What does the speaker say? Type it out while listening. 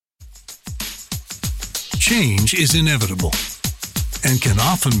change is inevitable and can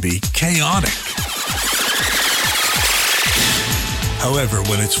often be chaotic. However,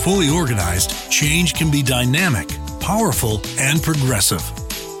 when it's fully organized, change can be dynamic, powerful, and progressive.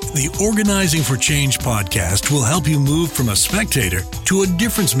 The Organizing for Change podcast will help you move from a spectator to a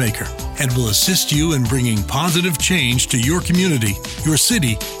difference maker and will assist you in bringing positive change to your community, your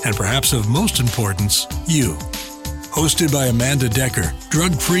city, and perhaps of most importance, you. Hosted by Amanda Decker,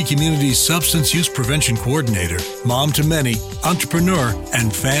 Drug-Free Community's Substance Use Prevention Coordinator, mom to many, entrepreneur,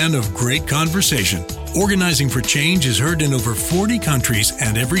 and fan of great conversation, Organizing for Change is heard in over 40 countries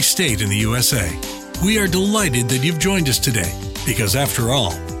and every state in the USA. We are delighted that you've joined us today because, after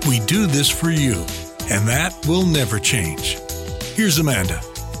all, we do this for you, and that will never change. Here's Amanda.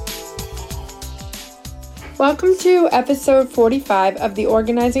 Welcome to episode 45 of the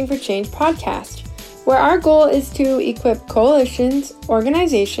Organizing for Change podcast, where our goal is to equip coalitions,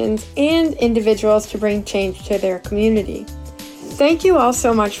 organizations, and individuals to bring change to their community. Thank you all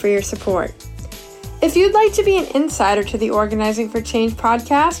so much for your support. If you'd like to be an insider to the Organizing for Change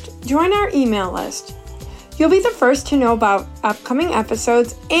podcast, join our email list. You'll be the first to know about upcoming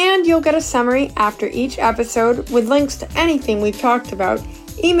episodes, and you'll get a summary after each episode with links to anything we've talked about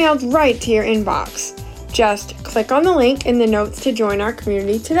emailed right to your inbox. Just click on the link in the notes to join our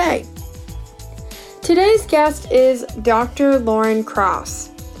community today. Today's guest is Dr. Lauren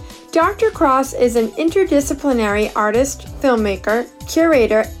Cross. Dr. Cross is an interdisciplinary artist, filmmaker,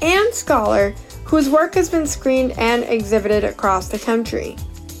 curator, and scholar whose work has been screened and exhibited across the country.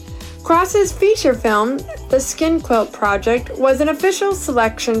 Cross's feature film, The Skin Quilt Project, was an official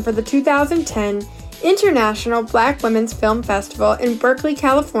selection for the 2010 International Black Women's Film Festival in Berkeley,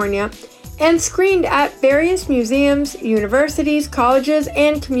 California, and screened at various museums, universities, colleges,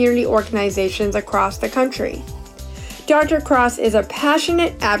 and community organizations across the country. Dr. Cross is a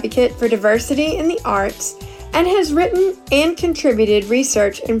passionate advocate for diversity in the arts and has written and contributed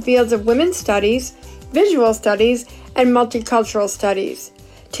research in fields of women's studies, visual studies, and multicultural studies.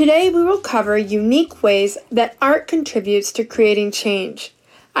 Today, we will cover unique ways that art contributes to creating change.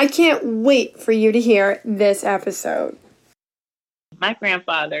 I can't wait for you to hear this episode. My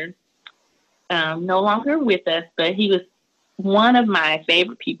grandfather, no longer with us, but he was one of my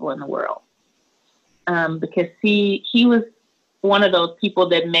favorite people in the world because he was one of those people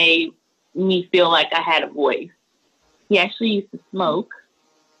that made me feel like I had a voice. He actually used to smoke,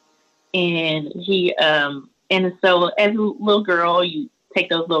 and and so as a little girl, you take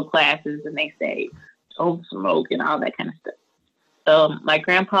those little classes and they say, don't smoke and all that kind of stuff. So my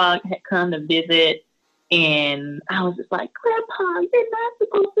grandpa had come to visit, and I was just like, Grandpa, you're not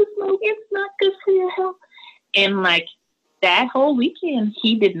supposed to smoke. It's not good for your health. And like that whole weekend,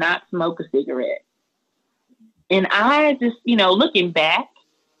 he did not smoke a cigarette. And I just, looking back,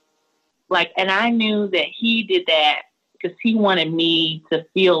 and I knew that he did that because he wanted me to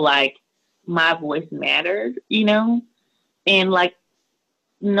feel like my voice mattered, and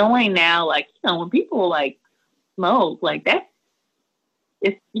knowing now, when people smoke, that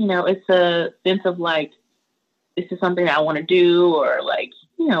it's, it's a sense of this is something I want to do, or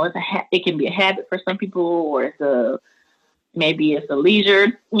it can be a habit for some people, or maybe it's a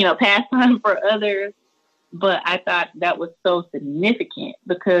leisure, pastime for others. But I thought that was so significant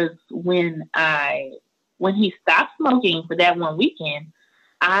because when he stopped smoking for that one weekend,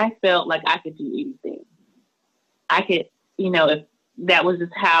 I felt like I could do anything. I could, if that was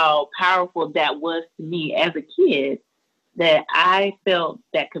just how powerful that was to me as a kid, that I felt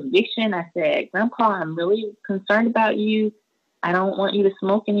that conviction. I said, Grandpa, I'm really concerned about you. I don't want you to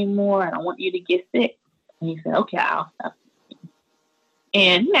smoke anymore. I don't want you to get sick. And he said, okay, I'll stop.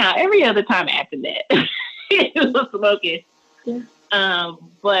 And now every other time after that, he was smoking. Yeah.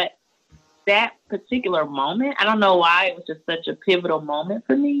 But that particular moment, I don't know why, it was just such a pivotal moment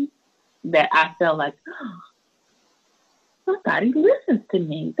for me that I felt like, somebody listens to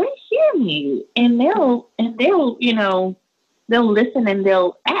me. They hear me, and they'll listen and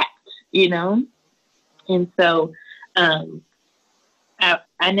they'll act, And so,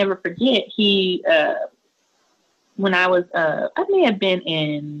 I never forget. He, when I was, I may have been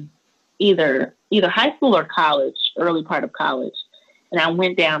in either high school or college, early part of college, and I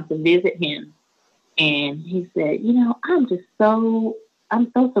went down to visit him, and he said, I'm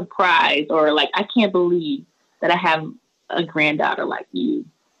so surprised, or I can't believe that I have a granddaughter like you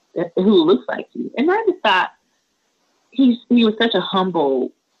who looks like you. And I just thought he was such a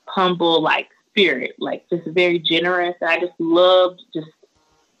humble spirit, just very generous. I just loved just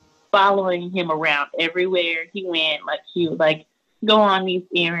following him around everywhere he went. He would go on these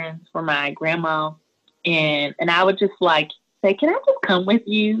errands for my grandma, and I would just say, can I just come with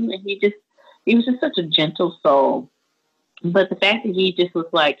you? And he just he was just such a gentle soul. But the fact that he just was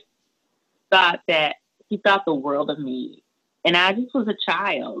like, thought that he thought the world of me. And I just was a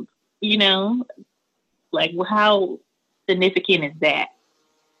child, you know, like how significant is that?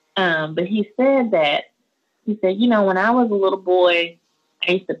 But he said, you know, when I was a little boy,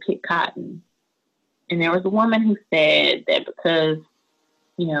 I used to pick cotton. And there was a woman who said that because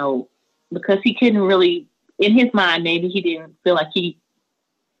he couldn't really, in his mind, maybe he didn't feel like he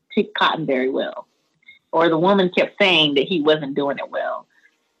picked cotton very well. Or the woman kept saying that he wasn't doing it well.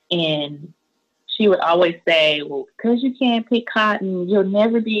 And she would always say, well, because you can't pick cotton, you'll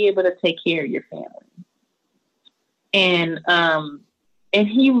never be able to take care of your family. And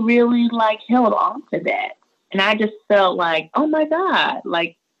he really like held on to that. And I just felt like, oh my God,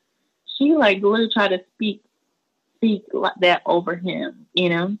 like she like really tried to speak like that over him, you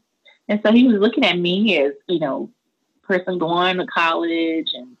know? And so he was looking at me as, you know, person going to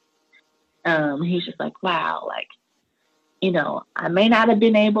college, and he's just like, wow, like, you know, I may not have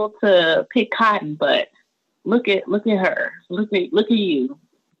been able to pick cotton, but look at her, look at you,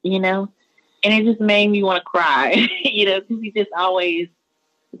 you know? And it just made me want to cry, you know, because he just always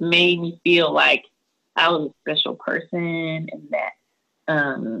made me feel like I was a special person, and that,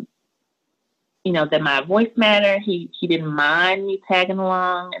 you know, that my voice mattered. He didn't mind me tagging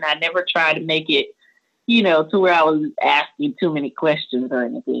along, and I never tried to make it, you know, to where I was asking too many questions or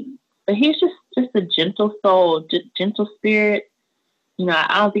anything. But he's just a gentle soul, gentle spirit. You know,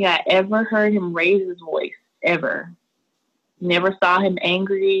 I don't think I ever heard him raise his voice, ever. Never saw him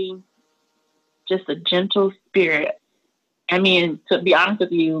angry. Just a gentle spirit. I mean, to be honest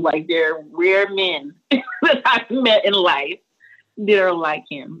with you, like, there are rare men that I've met in life that are like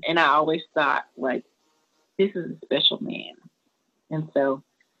him. And I always thought, like, this is a special man. And so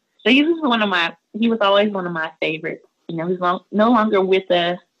he was always one of my favorites. You know, he's no longer with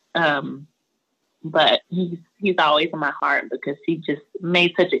us. But he's always in my heart because he just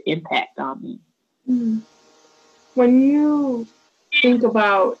made such an impact on me. Mm-hmm. When you think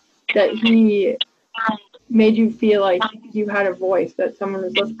about that he made you feel like you had a voice, that someone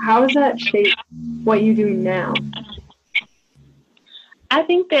was listening, how does that shape what you do now? I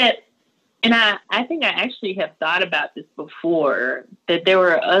think that, and I think I actually have thought about this before, that there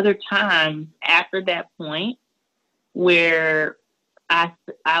were other times after that point where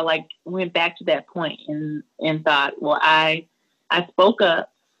I like went back to that point and thought, well, I spoke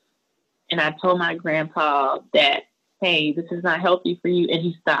up and I told my grandpa that, hey, this is not healthy for you, and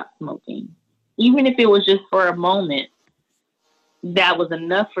he stopped smoking. Even if it was just for a moment, that was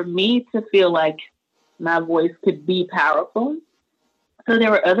enough for me to feel like my voice could be powerful. So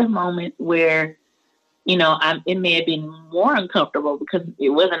there were other moments where, you know, it may have been more uncomfortable because it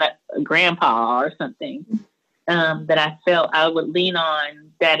wasn't a grandpa or something, that I felt I would lean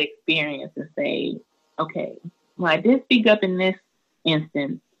on that experience and say, okay, well, I did speak up in this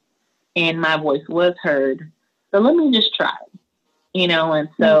instance and my voice was heard. So let me just try, you know? And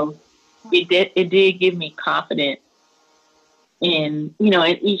so it did give me confidence in, you know,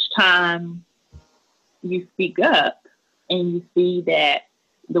 and each time you speak up and you see that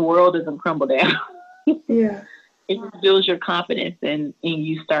the world doesn't crumble down. Yeah. It builds your confidence, and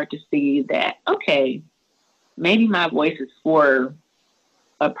you start to see that, okay, maybe my voice is for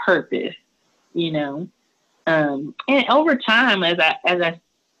a purpose, you know? And over time, as I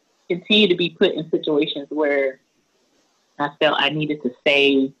continue to be put in situations where I felt I needed to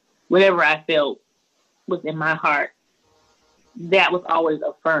say whatever I felt was in my heart, that was always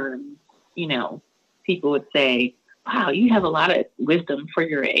affirmed. You know, people would say, wow, you have a lot of wisdom for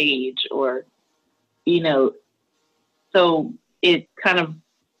your age, or, you know, so it kind of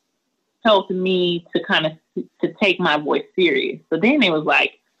helped me to take my voice serious. So then it was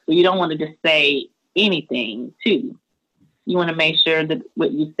like, well, you don't want to just say anything too. You want to make sure that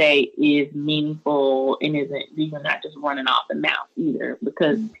what you say is meaningful and you're not just running off the mouth either,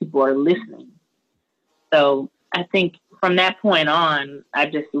 because people are listening. So I think from that point on, I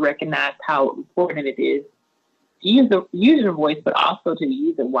just recognized how important it is to use your voice, but also to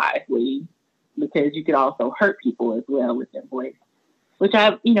use it wisely, because you could also hurt people as well with your voice. Which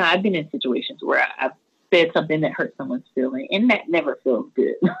I've been in situations where I've said something that hurt someone's feeling, and that never feels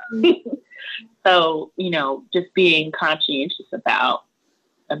good. So, you know, just being conscientious about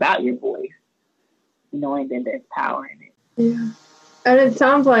your voice, knowing that there's power in it. Yeah. And it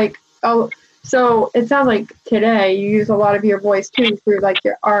sounds like, today you use a lot of your voice too through like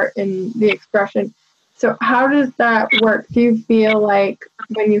your art and the expression. So how does that work? Do you feel like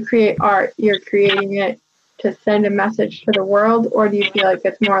when you create art, you're creating it to send a message to the world, or do you feel like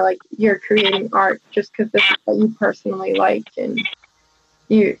it's more like you're creating art just because this is what you personally like and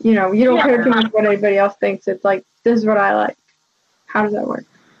You don't Yeah. care too much what anybody else thinks. It's like, this is what I like. How does that work?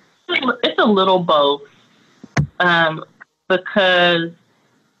 It's a little both. Because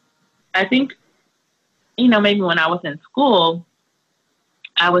I think, maybe when I was in school,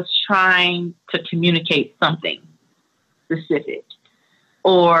 I was trying to communicate something specific.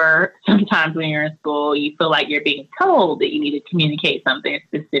 Or sometimes when you're in school, you feel like you're being told that you need to communicate something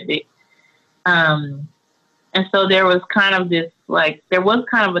specific. And so there was kind of a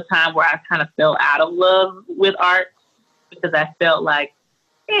time where I kind of fell out of love with art because I felt like,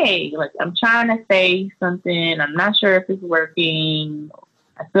 hey, like I'm trying to say something. I'm not sure if it's working.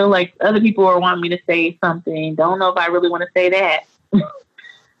 I feel like other people are wanting me to say something. Don't know if I really want to say that.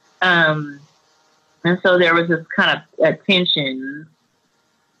 And so there was this kind of a tension,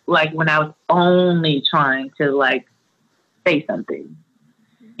 like when I was only trying to like say something.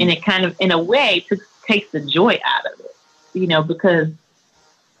 And it kind of, in a way, takes the joy out of it, because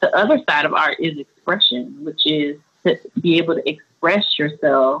the other side of art is expression, which is to be able to express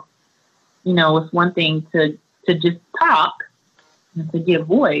yourself. It's one thing to just talk and to give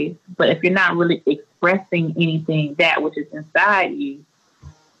voice, but if you're not really expressing anything, that which is inside you,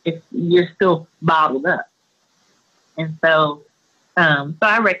 if you're still bottled up. And so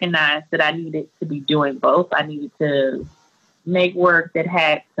I recognized that I needed to be doing both. I needed to make work that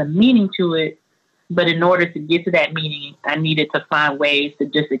had some meaning to it, but in order to get to that meaning, I needed to find ways to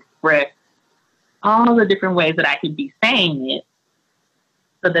just express all the different ways that I could be saying it,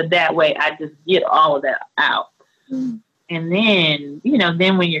 so that way I just get all of that out. Mm. And then,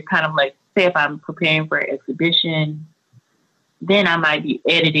 then when you're kind of like, say if I'm preparing for an exhibition, then I might be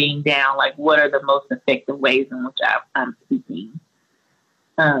editing down, like, what are the most effective ways in which I'm speaking.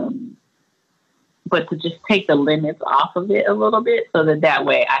 But to just take the limits off of it a little bit so that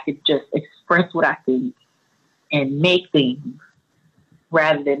way I could just express what I think and make things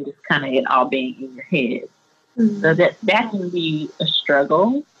rather than just kind of it all being in your head. Mm-hmm. So that can be a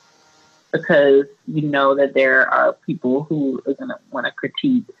struggle because you know that there are people who are going to want to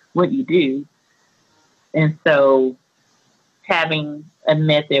critique what you do. And so having a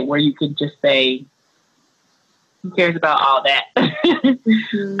method where you could just say, who cares about all that?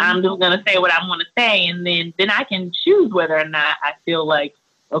 Mm-hmm. I'm just going to say what I want to say. And then I can choose whether or not I feel like,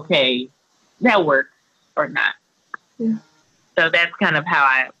 okay, that works or not. Yeah. So that's kind of how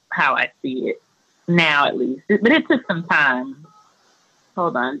I see it now, at least. But it took some time.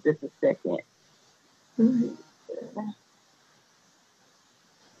 Hold on just a second. Mm-hmm.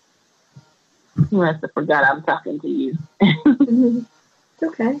 You must have forgot I'm talking to you. Mm-hmm. It's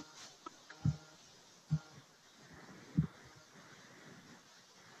okay.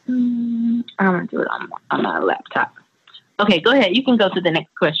 I'm going to do it on my laptop. Okay, go ahead. You can go to the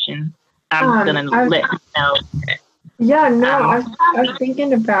next question. I'm going to let you know. Yeah, no, I was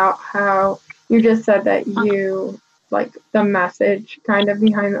thinking about how you just said that you like the message kind of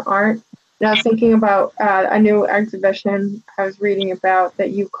behind the art. And I was thinking about a new exhibition I was reading about that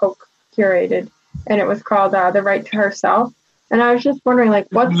you co-curated, and it was called The Right to Herself. And I was just wondering, like,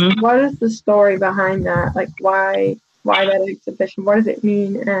 what is the story behind that? Like, why that exhibition? What does it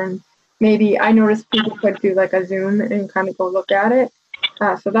mean? And maybe I noticed people could do like a Zoom and kind of go look at it.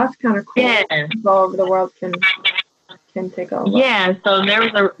 So that's kind of cool. Yeah. People all over the world can take a look. Yeah, so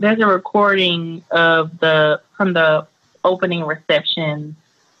there's a recording of from the opening reception,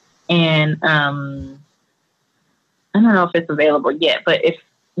 and I don't know if it's available yet, but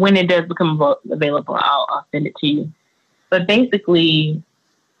when it does become available, I'll send it to you. But basically,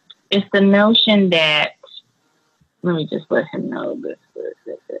 it's the notion that, let me just let him know this.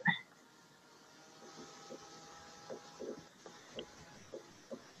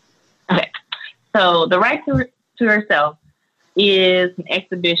 Okay, so The Right to Herself is an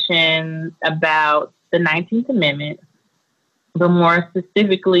exhibition about the 19th Amendment, but more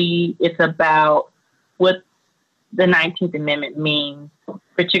specifically, it's about what the 19th Amendment means,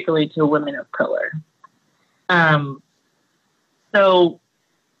 particularly to women of color. So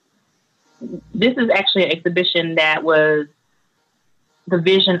this is actually an exhibition that was the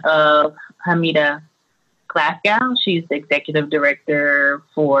vision of Hamida Glasgow. She's the executive director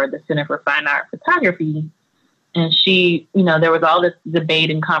for the Center for Fine Art Photography. And she, there was all this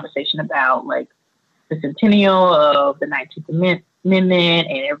debate and conversation about like the centennial of the 19th Amendment,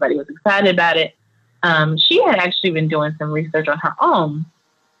 and everybody was excited about it. She had actually been doing some research on her own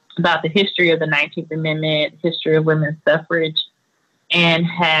about the history of the 19th Amendment, history of women's suffrage, and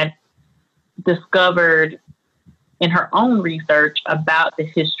had discovered in her own research about the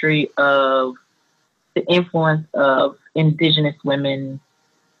history of the influence of indigenous women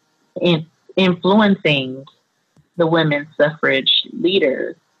in influencing the women's suffrage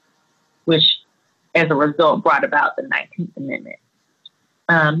leaders, which as a result brought about the 19th Amendment.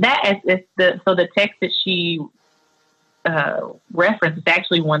 The text that she referenced is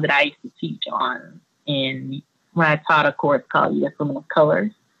actually one that I used to teach on when I taught a course called U.S. Women of Color.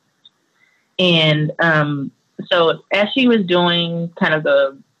 And so as she was doing kind of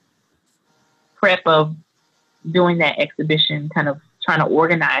the prep of doing that exhibition, kind of trying to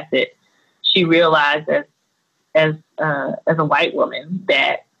organize it, she realized as a white woman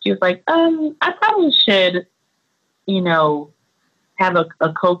that she was like, I probably should, have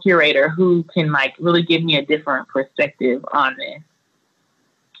a co-curator who can like really give me a different perspective on this.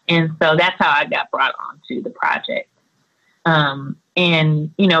 And so that's how I got brought onto the project. And,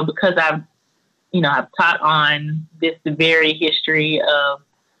 because I've taught on this very history of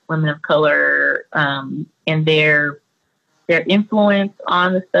women of color, and their influence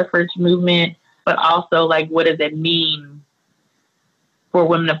on the suffrage movement, but also like, what does it mean for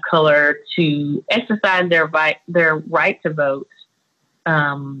women of color to exercise their right to vote,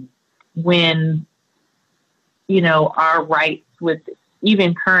 when, our rights with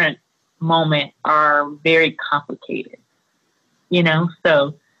even current moment are very complicated,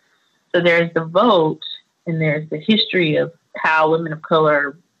 so there's the vote and there's the history of how women of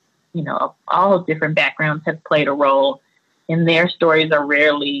color, of all different backgrounds have played a role, and their stories are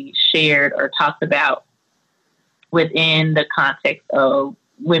rarely shared or talked about within the context of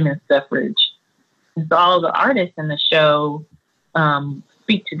women's suffrage. And so all of the artists in the show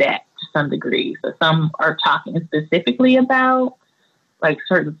speak to that to some degree. So some are talking specifically about like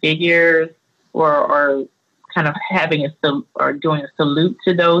certain figures or kind of having doing a salute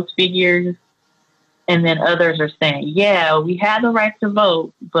to those figures. And then others are saying, yeah, we had the right to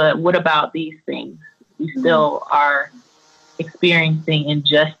vote, but what about these things? We still are experiencing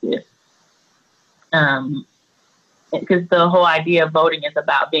injustice. Because the whole idea of voting is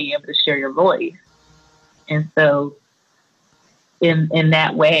about being able to share your voice. And so in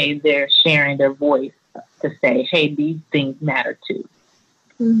that way, they're sharing their voice to say, hey, these things matter too.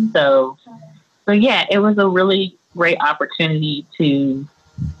 Mm-hmm. So yeah, it was a really great opportunity to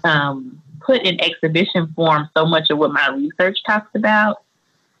put in exhibition form so much of what my research talks about.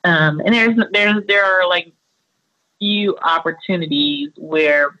 And there are like few opportunities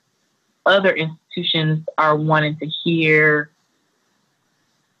where other institutions are wanting to hear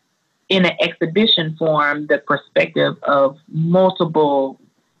in an exhibition form the perspective of multiple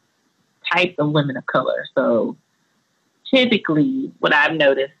types of women of color. So typically what I've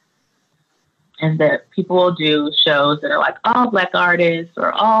noticed is that people will do shows that are like all Black artists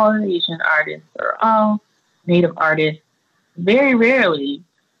or all Asian artists or all Native artists. Very rarely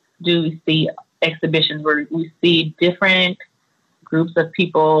do we see exhibitions where we see different groups of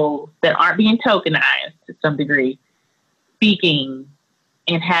people that aren't being tokenized to some degree speaking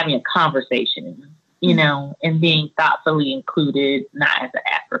and having a conversation, and being thoughtfully included, not as an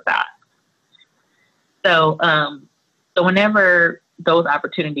afterthought. So whenever those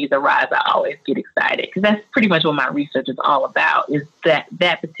opportunities arise, I always get excited because that's pretty much what my research is all about, is that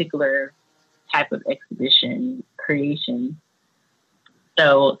particular type of exhibition creation.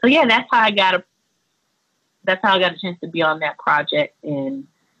 So yeah, that's how I got a chance to be on that project. And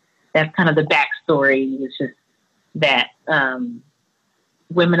that's kind of the backstory. It's just that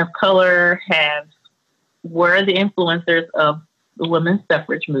women of color were the influencers of the women's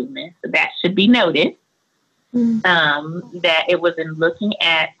suffrage movement. So that should be noted. Mm-hmm. That it was in looking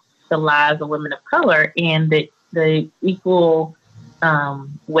at the lives of women of color and the equal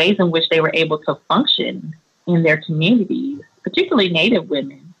ways in which they were able to function in their communities, particularly Native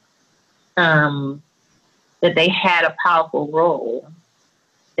women, that they had a powerful role.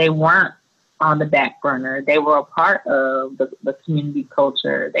 They weren't on the back burner. They were a part of the community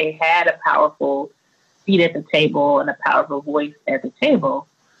culture. They had a powerful seat at the table and a powerful voice at the table.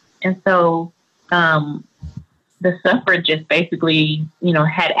 And so the suffragists basically,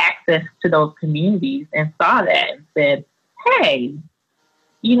 had access to those communities and saw that and said, hey,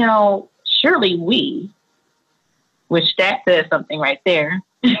 surely we, which that says something right there,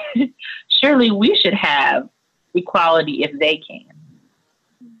 surely we should have equality if they can.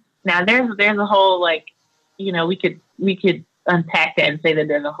 Now there's a whole we could unpack that and say that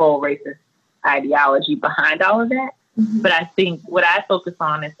there's a whole racist ideology behind all of that. Mm-hmm. But I think what I focus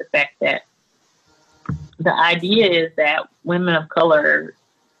on is the fact that the idea is that women of color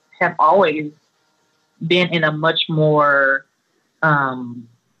have always been in a much more,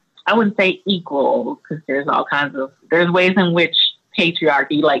 I wouldn't say equal, because there's ways in which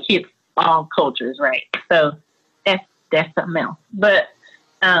patriarchy hits all cultures, right? So that's something else. But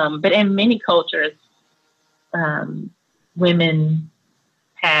in many cultures, women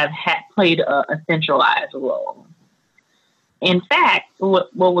have played a centralized role. In fact,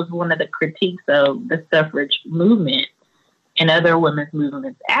 what was one of the critiques of the suffrage movement and other women's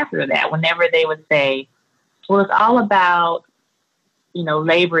movements after that, whenever they would say, well, it's all about,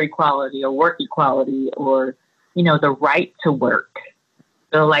 labor equality or work equality or, the right to work.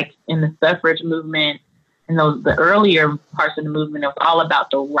 So like in the suffrage movement and the earlier parts of the movement, it was all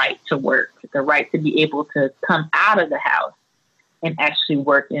about the right to work, the right to be able to come out of the house and actually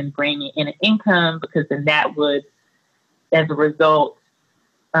work and bring in an income, because then that would, as a result,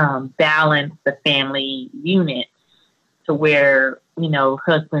 balance the family unit to where,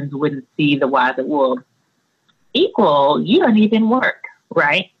 husbands wouldn't see the wives at, well, equal, you don't even work,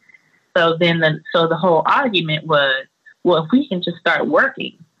 right? So then the whole argument was, well, if we can just start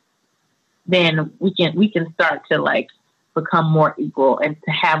working, then we can start to like become more equal and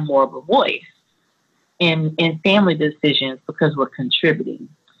to have more of a voice in family decisions because we're contributing.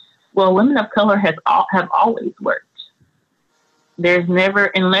 Well, women of color have always worked. There's never,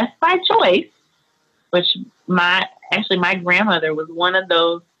 unless by choice, which my grandmother was one of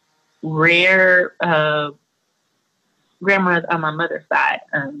those rare grandmothers on my mother's side,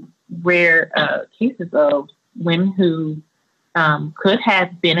 rare cases of women who could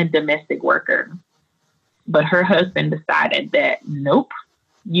have been a domestic worker, but her husband decided that, nope,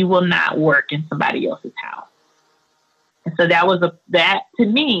 you will not work in somebody else's house. And so that to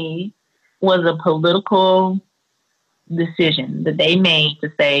me was a political decision that they made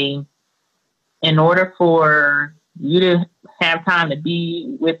to say, in order for you to have time to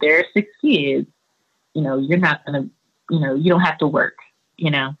be with their 6 kids, you're not going to, you don't have to work,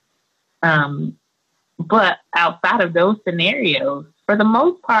 But outside of those scenarios, for the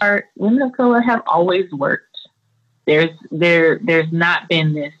most part, women of color have always worked. There's not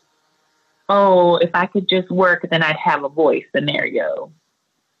been this, oh, if I could just work, then I'd have a voice scenario.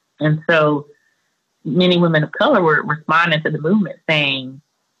 And so many women of color were responding to the movement saying,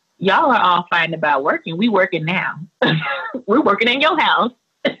 y'all are all fighting about working. We working now. We're working in your house.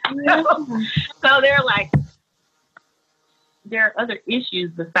 So they're like, there are other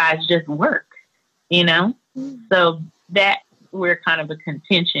issues besides just work, So that where kind of a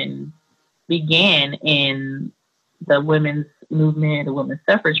contention began in the women's movement, the women's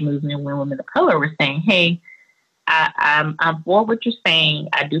suffrage movement, when women of color were saying, hey, I'm for what you're saying.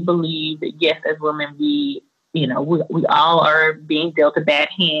 I do believe that, yes, as women, we all are being dealt a bad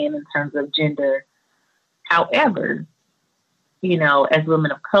hand in terms of gender. However, as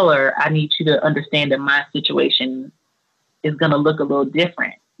women of color, I need you to understand that my situation is going to look a little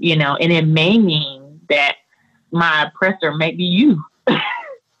different, and it may mean that my oppressor may be you.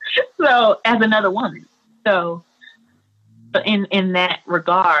 So as another woman. So in that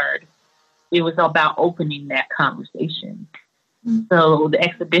regard, it was about opening that conversation. Mm-hmm. So the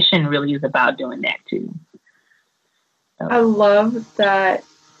exhibition really is about doing that too. So. I love that.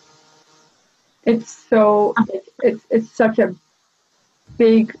 It's such a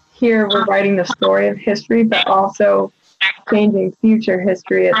big, here we're writing the story of history, but also changing future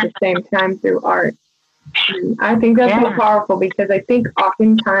history at the same time through art. And I think that's so powerful, because I think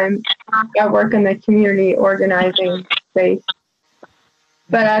oftentimes I work in the community organizing space,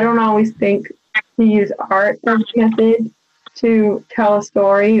 but I don't always think to use art as a method to tell a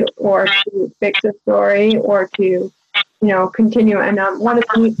story or to fix a story or to, continue. And one of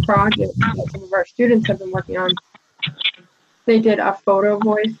the neat projects that some of our students have been working on, they did a photo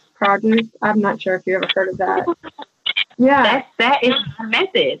voice project. I'm not sure if you ever heard of that. Yeah. That is my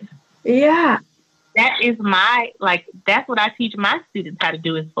method. Yeah. That is that's what I teach my students how to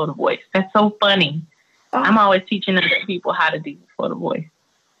do, is photo voice. That's so funny. Oh. I'm always teaching other people how to do photo voice.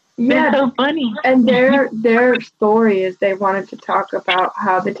 Yeah. That's so funny. And their story is they wanted to talk about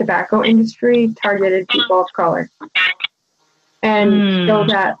how the tobacco industry targeted people of color and show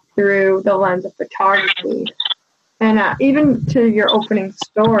that through the lens of photography. And even to your opening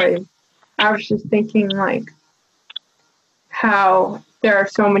story, I was just thinking how there are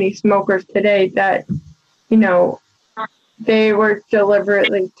so many smokers today that, they were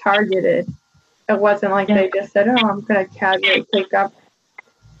deliberately targeted. It wasn't like they just said, oh, I'm going to casually take up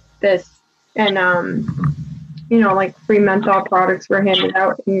this. And, free menthol products were handed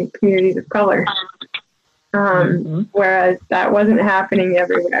out in communities of color. Whereas that wasn't happening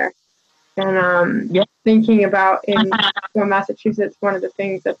everywhere. And thinking about in Massachusetts, one of the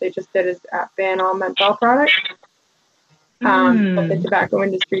things that they just did is ban all menthol products. But the tobacco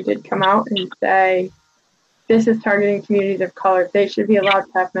industry did come out and say, this is targeting communities of color. They should be allowed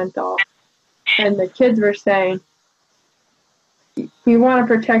to have menthol. And the kids were saying, we want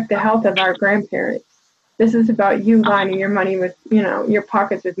to protect the health of our grandparents. this is about you lining your money with, your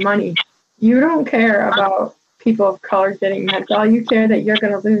pockets with money. You don't care about people of color getting medical. You care that you're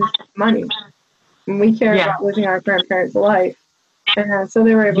going to lose money. And we care about losing our grandparents' life. And so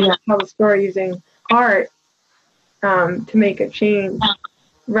they were able to tell the story using art to make a change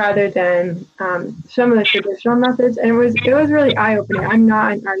rather than some of the traditional methods. And it was really eye-opening. I'm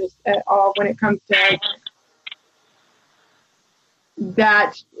not an artist at all when it comes to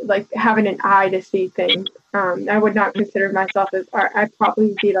that, like having an eye to see things. I would not consider myself as art. I'd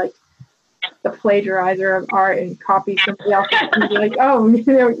probably be like the plagiarizer of art and copy somebody else and be like, oh,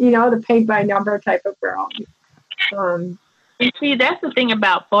 the paint by number type of girl. You see, that's the thing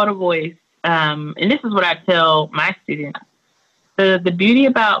about photo voice, and this is what I tell my students. The beauty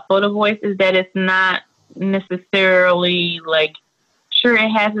about photo voice is that it's not necessarily like, sure, it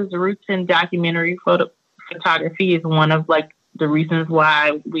has its roots in documentary photography is one of like the reasons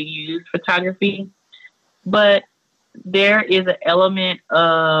why we use photography, but there is an element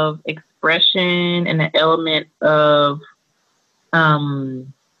of expression and an element of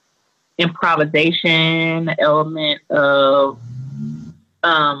improvisation, an element of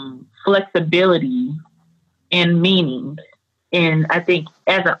flexibility and meaning. And I think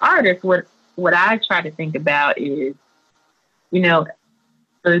as an artist, what I try to think about is, so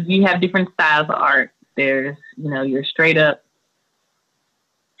you have different styles of art. There's, your straight up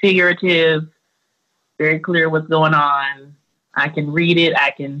figurative, very clear what's going on. I can read it,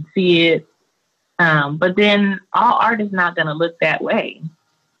 I can see it. But then all art is not going to look that way.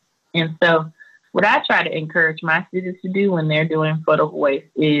 And so what I try to encourage my students to do when they're doing photo voice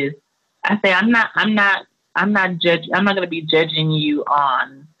is I say, I'm not going to be judging you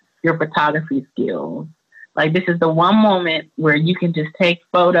on your photography skills. Like, this is the one moment where you can just take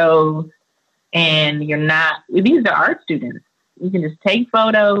photos and these are art students. You can just take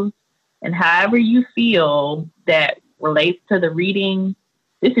photos and however you feel that relates to the reading,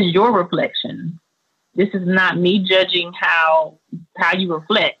 this is your reflection. This is not me judging how you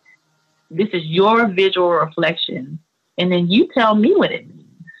reflect. This is your visual reflection. And then you tell me what it means.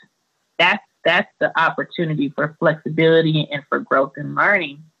 That's the opportunity for flexibility and for growth and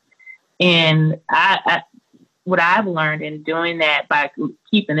learning. And what I've learned in doing that by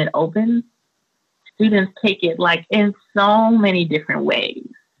keeping it open, students take it like in so many different ways.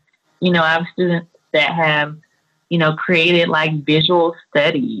 I have students that have, created like visual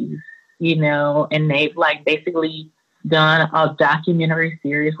studies, and they've like basically done a documentary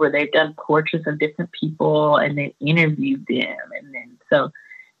series where they've done portraits of different people and then interviewed them. And then, so,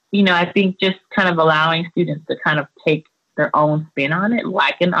 I think just kind of allowing students to kind of take their own spin on it,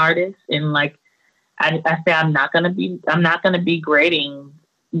 like an artist. And like, I say, I'm not going to be grading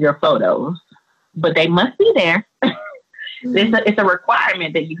your photos, but they must be there. It's a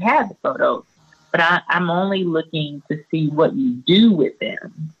requirement that you have the photos, but I'm only looking to see what you do with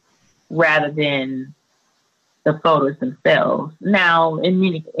them rather than the photos themselves. Now, in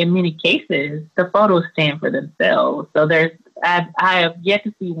many cases, the photos stand for themselves. So I have yet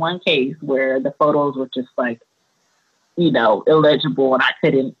to see one case where the photos were just like, illegible and I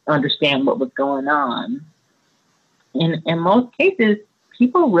couldn't understand what was going on. In most cases,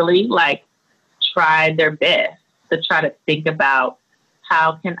 people really like tried their best to try to think about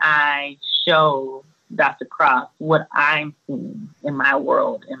how can I show Dr. Cross what I'm seeing in my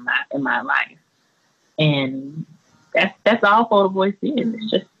world, in my life. And that's all photo voice is.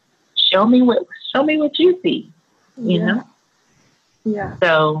 It's just show me what you see, you know? Yeah.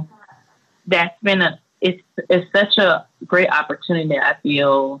 So that's been it's such a great opportunity, I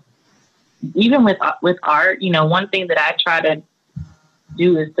feel, even with art. One thing that I try to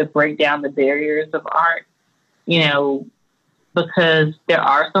do is to break down the barriers of art, because there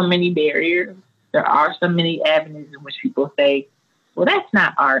are so many barriers. There are so many avenues in which people say, well, that's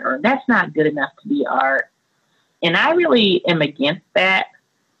not art, or that's not good enough to be art. And I really am against that,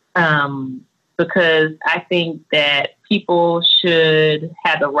 because I think that people should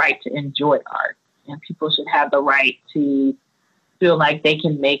have the right to enjoy art, and people should have the right to feel like they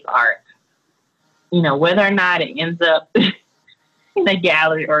can make art. Whether or not it ends up in a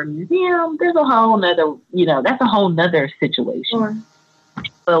gallery or a museum, there's a whole nother, that's a whole nother situation. Sure.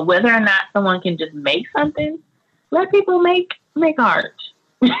 But whether or not someone can just make something, let people make art.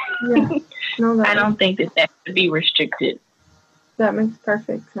 Yeah. No, I don't think that should be restricted. That makes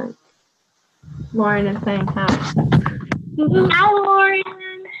perfect sense. Lauren is saying hi. Hi,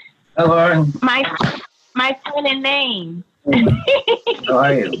 Lauren. Hi, Lauren. My twin and name. How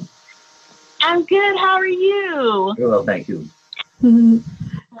are you? I'm good. How are you? Very well, thank you.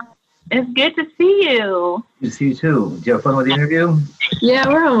 It's good to see you. Good to see you too. Did you have fun with the interview? Yeah,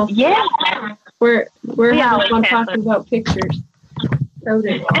 we're almost. Yeah. We're We having always fun have talking fun. about pictures. So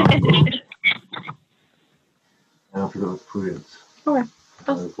did. I don't forget what food is. Okay.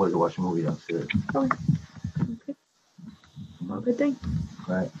 I look forward to watch a movie downstairs. Okay. Well, good thing.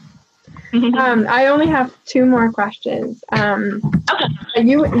 Right. I only have 2 more questions. Okay.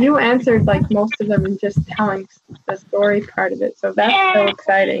 You answered like most of them in just telling the story part of it, so that's so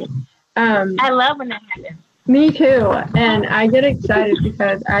exciting. I love when that happens. Me too, and I get excited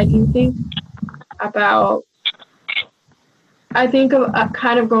because I do think about. I think of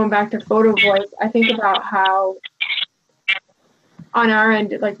kind of going back to photo voice. I think about how on our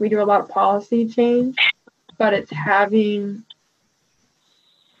end, like we do a lot of policy change, but it's having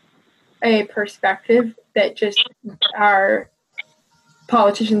a perspective that just our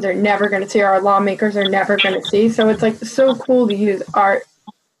politicians are never going to see, our lawmakers are never going to see. So it's like so cool to use art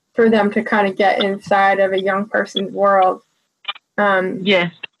for them to kind of get inside of a young person's world.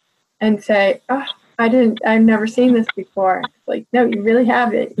 Yes. And say, oh, I've never seen this before. It's like, no, you really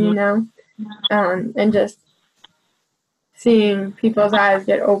have it, you know? And just seeing people's eyes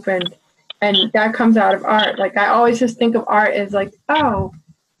get opened. And that comes out of art. Like, I always just think of art as like, oh,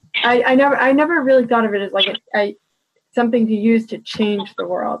 I never really thought of it as like something to use to change the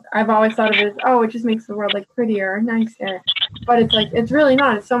world. I've always thought of it as, oh, it just makes the world like prettier or nicer. But it's like, it's really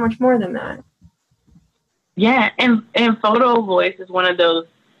not. It's so much more than that. Yeah, and photo voice is one of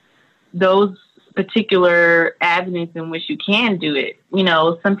those particular avenues in which you can do it. You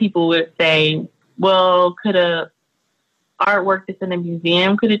know, some people would say, well, could a artwork that's in a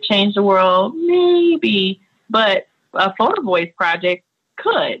museum, could it change the world? Maybe, but a photo voice project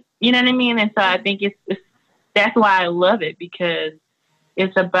could. You know what I mean? And so I think it's that's why I love it, because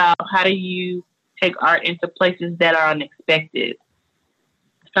it's about how do you take art into places that are unexpected.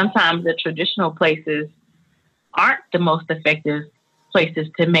 Sometimes the traditional places aren't the most effective places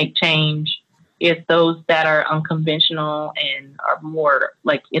to make change. It's those that are unconventional and are more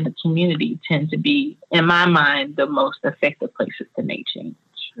like in the community tend to be, in my mind, the most effective places to make change.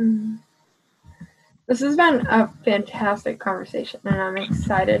 Mm-hmm. This has been a fantastic conversation, and I'm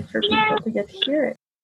excited for people to get to hear it.